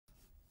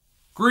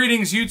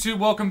Greetings, YouTube.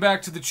 Welcome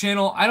back to the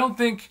channel. I don't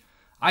think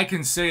I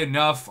can say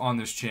enough on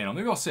this channel.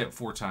 Maybe I'll say it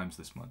 4 times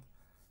this month.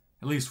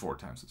 At least 4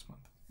 times this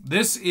month.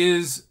 This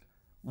is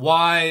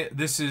why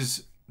this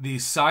is the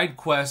Side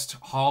Quest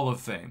Hall of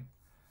Fame.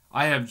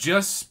 I have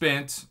just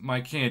spent my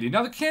candy.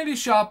 Now, the candy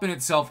shop in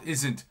itself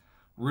isn't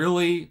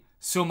really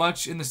so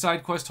much in the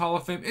Side Quest Hall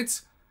of Fame.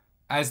 It's,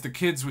 as the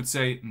kids would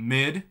say,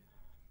 mid.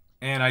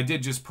 And I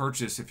did just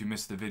purchase, if you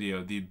missed the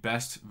video, the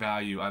best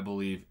value, I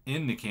believe,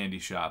 in the candy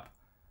shop.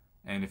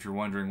 And if you're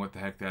wondering what the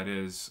heck that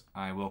is,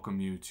 I welcome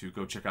you to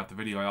go check out the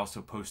video. I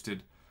also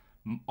posted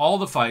all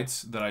the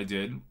fights that I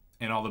did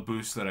and all the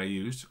boosts that I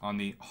used on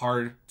the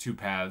hard 2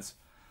 paths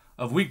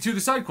of Week 2, the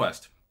side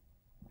quest.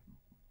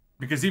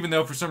 Because even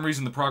though for some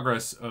reason the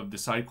progress of the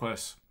side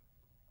quest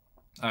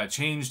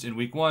changed in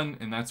Week 1,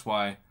 and that's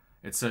why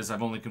it says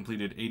I've only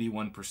completed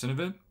 81% of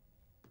it,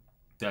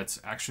 that's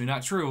actually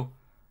not true.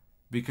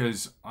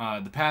 Because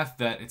the path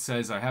that it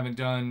says I haven't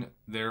done,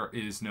 there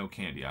is no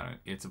candy on it.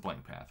 It's a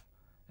blank path.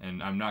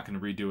 And I'm not going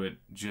to redo it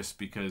just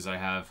because I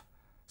have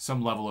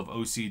some level of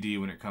OCD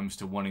when it comes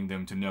to wanting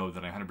them to know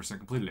that I 100%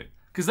 completed it.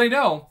 Because they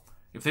know,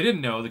 if they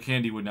didn't know, the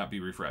candy would not be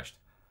refreshed.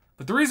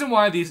 But the reason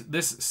why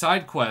this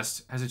side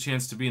quest has a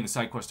chance to be in the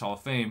Side Quest Hall of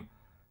Fame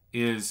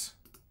is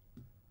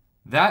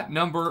that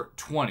number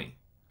 20.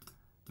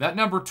 That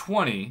number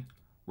 20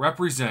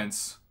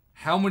 represents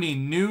how many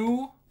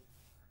new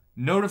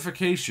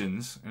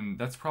notifications, and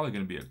that's probably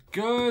going to be a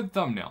good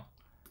thumbnail,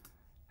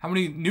 how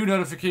many new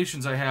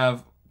notifications I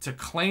have to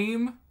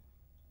claim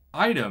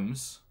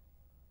items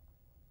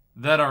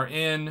that are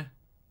in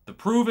the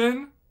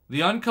Proven,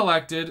 the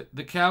Uncollected,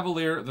 the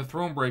Cavalier, the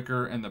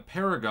Thronebreaker, and the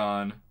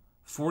Paragon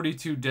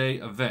 42-day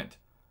event.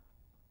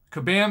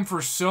 Kabam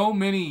for so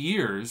many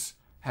years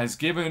has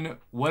given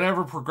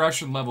whatever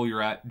progression level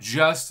you're at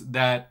just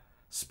that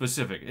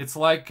specific. It's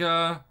like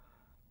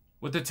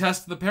with the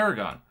test of the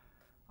Paragon.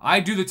 I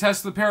do the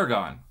test of the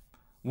Paragon.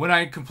 When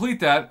I complete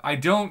that, I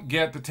don't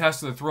get the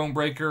test of the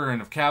Thronebreaker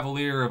and of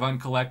Cavalier, of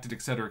Uncollected,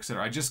 etc.,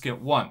 etc. I just get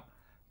 1.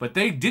 But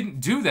they didn't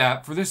do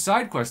that for this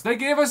side quest. They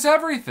gave us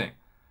everything.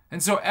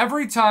 And so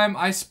every time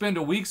I spend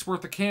a week's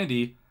worth of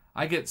candy,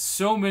 I get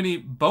so many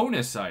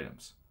bonus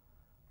items.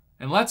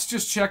 And let's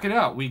just check it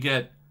out. We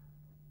get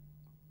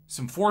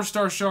some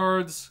 4-star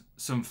shards,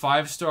 some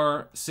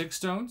 5-star 6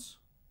 stones.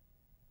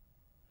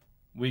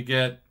 We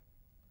get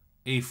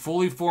a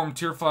fully formed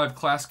Tier 5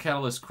 Class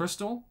Catalyst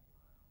Crystal.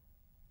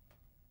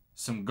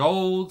 Some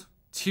gold,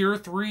 Tier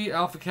 3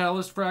 Alpha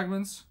Catalyst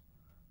Fragments.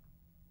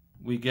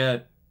 We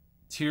get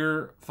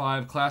Tier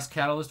 5 Class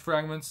Catalyst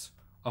Fragments.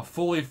 A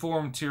fully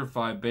formed Tier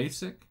 5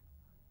 Basic.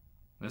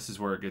 This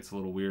is where it gets a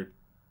little weird.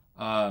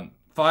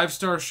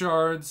 5-star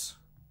shards.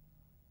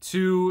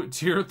 2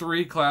 Tier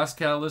 3 Class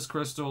Catalyst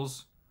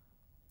Crystals.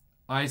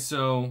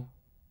 ISO.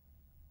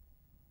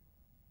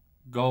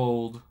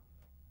 Gold.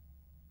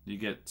 You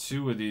get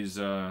 2 of these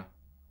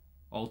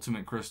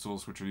Ultimate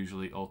Crystals, which are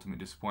usually Ultimate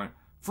Disappointment.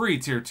 Free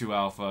Tier 2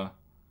 Alpha,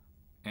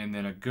 and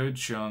then a good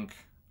chunk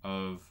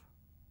of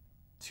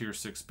Tier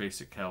 6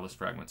 Basic Catalyst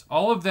Fragments.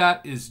 All of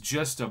that is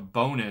just a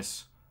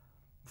bonus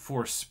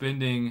for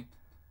spending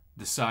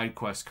the side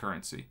quest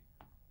currency.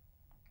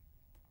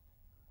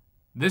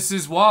 This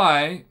is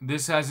why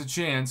this has a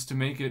chance to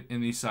make it in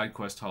the Side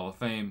Quest Hall of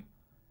Fame,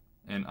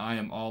 and I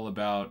am all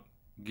about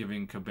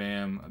giving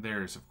Kabam,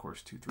 there's of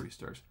course 2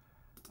 3-stars,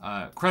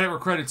 credit where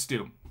credit's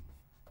due.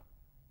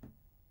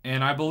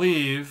 And I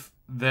believe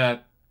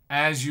that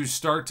as you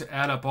start to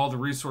add up all the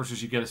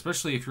resources you get,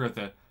 especially if you're at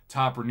the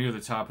top or near the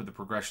top of the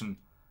progression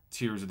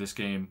tiers of this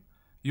game,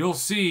 you'll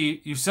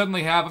see you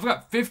suddenly have, I've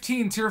got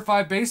 15 Tier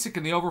 5 Basic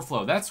in the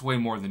overflow. That's way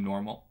more than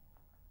normal.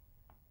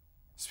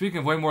 Speaking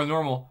of way more than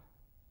normal,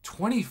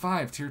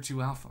 25 Tier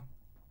 2 Alpha.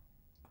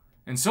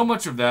 And so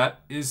much of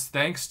that is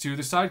thanks to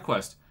the side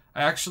quest.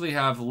 I actually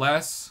have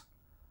less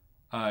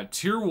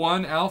Tier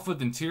 1 Alpha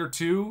than Tier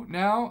 2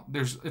 now.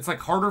 It's like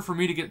harder for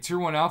me to get Tier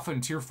 1 Alpha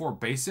and Tier 4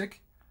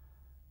 Basic,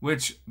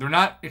 which they're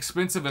not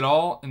expensive at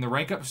all in the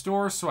rank up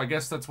store, so I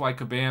guess that's why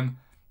Kabam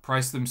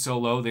priced them so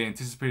low. They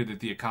anticipated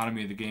that the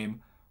economy of the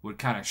game would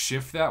kind of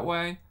shift that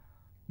way.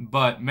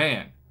 But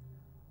man,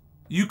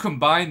 you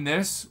combine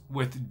this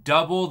with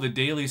double the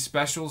daily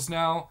specials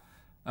now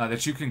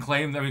that you can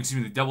claim,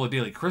 the double the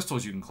daily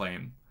crystals you can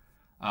claim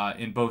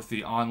in both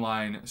the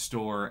online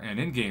store and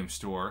in-game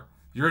store.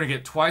 You're going to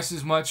get twice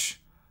as much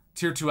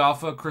Tier 2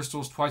 Alpha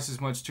crystals, twice as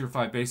much Tier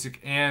 5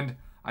 Basic, and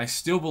I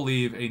still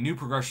believe a new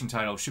progression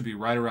title should be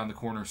right around the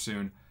corner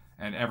soon,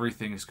 and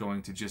everything is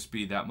going to just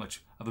be that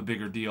much of a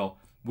bigger deal.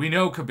 We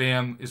know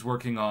Kabam is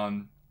working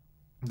on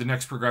the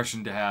next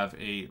progression to have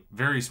a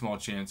very small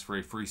chance for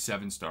a free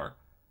 7-star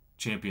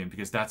champion,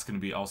 because that's going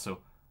to be also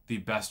the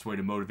best way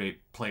to motivate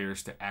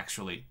players to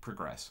actually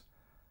progress.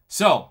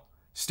 So,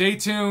 stay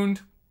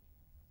tuned.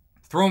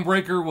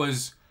 Thronebreaker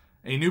was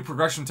a new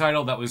progression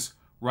title that was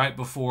right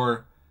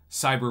before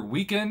Cyber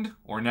Weekend,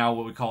 or now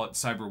what we call it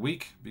Cyber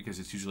Week, because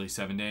it's usually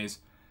 7 days.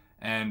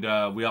 And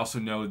we also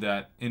know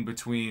that in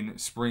between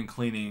spring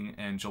cleaning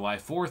and July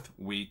 4th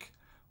week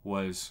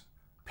was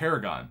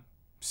Paragon.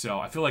 So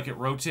I feel like it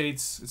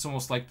rotates. It's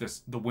almost like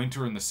the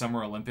Winter and the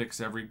Summer Olympics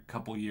every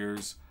couple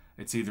years.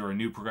 It's either a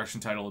new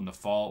progression title in the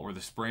fall or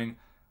the spring.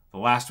 The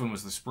last one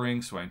was the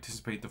spring, so I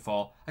anticipate the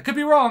fall. I could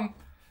be wrong,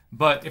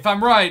 but if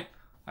I'm right,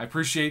 I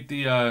appreciate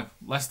the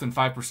less than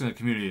 5% of the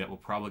community that will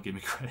probably give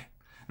me credit.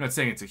 I'm not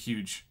saying it's a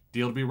huge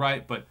deal to be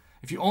right, but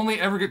if you only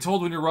ever get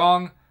told when you're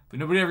wrong, but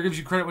nobody ever gives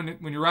you credit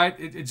when you're right,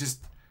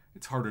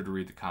 it's harder to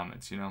read the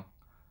comments, you know?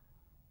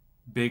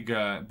 Big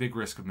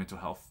risk of mental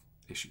health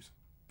issues.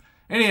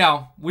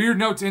 Anyhow, weird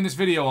note to end this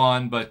video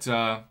on, but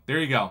there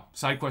you go.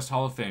 SideQuest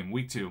Hall of Fame,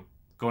 week 2,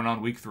 going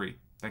on week 3.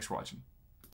 Thanks for watching.